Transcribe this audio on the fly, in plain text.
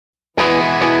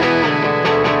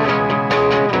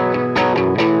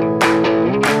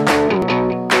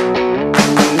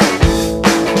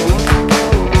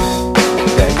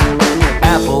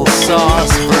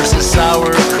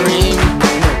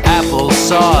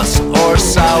applesauce or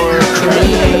sour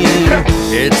cream.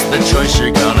 It's the choice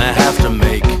you're gonna have to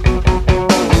make,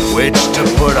 which to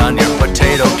put on your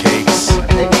potato cakes.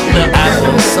 The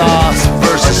applesauce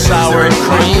versus sour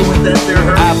cream.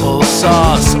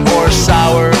 Applesauce or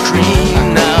sour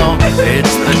cream. Now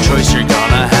it's the choice you're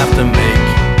gonna have to make.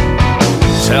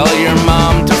 Tell your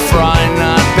mom to fry,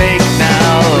 not bake.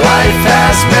 Now life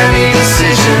has many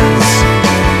decisions.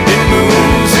 It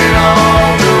moves in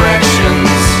all directions.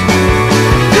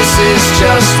 This is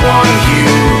just one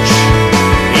huge,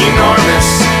 enormous,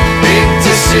 big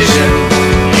decision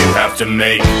you have to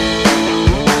make.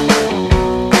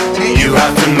 You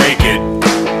have to make it.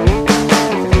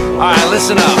 Alright,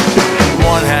 listen up.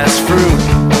 One has fruit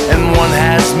and one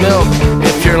has milk.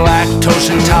 If you're lactose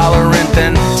intolerant,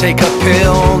 then take a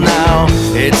pill. Now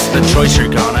it's the choice you're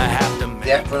gonna have to make.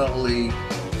 Definitely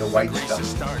the white stuff.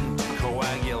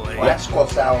 Well, that's called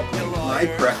sour cream. My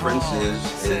preference is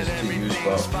to use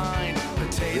both.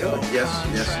 Yeah, yes,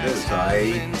 it is.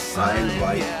 I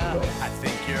like both.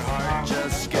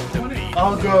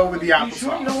 I'll go with the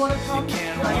applesauce.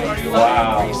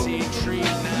 Wow.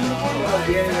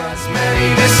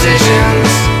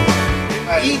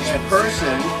 Each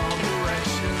person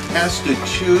has to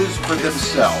choose for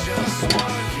themselves.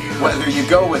 Whether you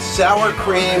go with sour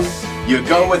cream, you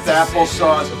go with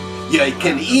applesauce, you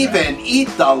can even eat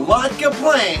the latke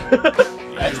plain,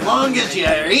 as long as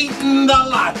you're eating the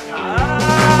latke.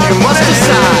 You must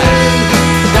decide.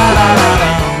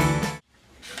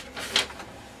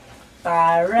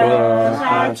 Baruch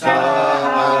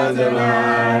atah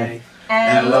Adonai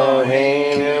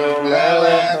Eloheinu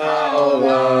melech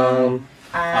haolam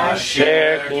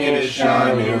asher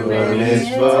kiddushanu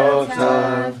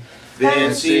b'mitzvotav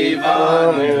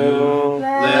v'tzivanu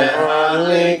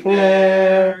lehadlik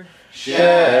ner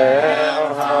shel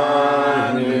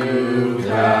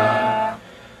Chanukah.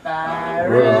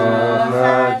 Baruch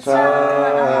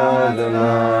atah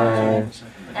Adonai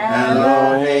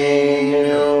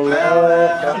Eloheinu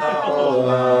melech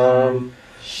haolam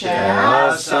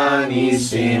she'asa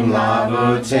nisim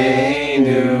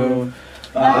lavoteinu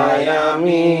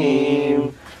bayamim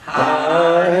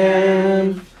ha'em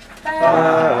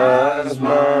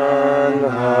b'zman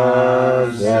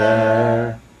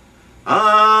hazeh.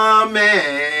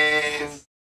 Amen.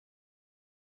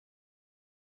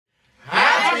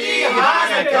 Happy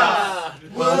Hanukkah!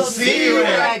 We'll see you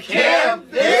at camp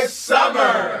this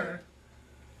summer!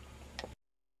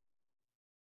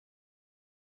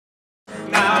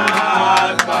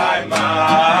 Not by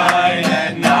might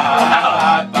and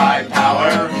not by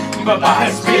power, but by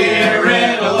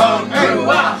Spirit alone.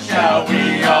 Shall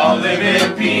we all live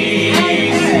in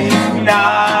peace?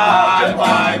 Not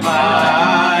by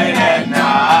might and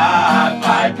not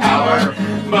by power,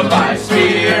 but by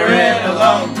Spirit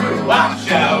alone.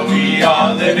 Shall we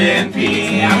all live in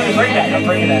peace? I'm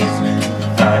bringing it.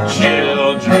 The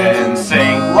children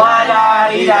sing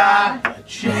la-da-dee-da. The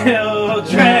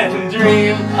children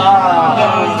dream.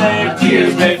 Though their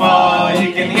tears may fall,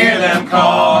 you can hear them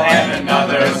call, and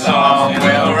another song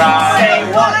will rise. Say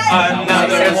what?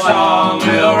 Another song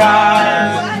will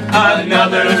rise.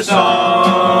 Another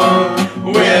song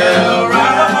will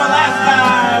rise. One more last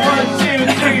time. 1, 2,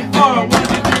 3, 4. 1,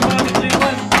 2, 3, 1, 2, 3, 1.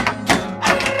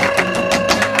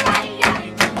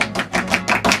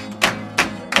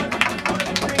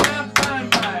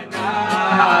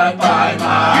 Not by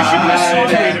might. You should be a song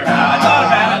leader. I thought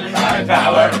about it. By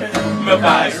power, but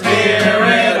by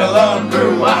Spirit alone.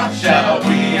 Shall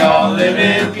we all live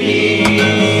in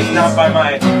peace? Not by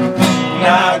might.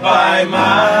 Not by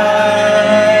might.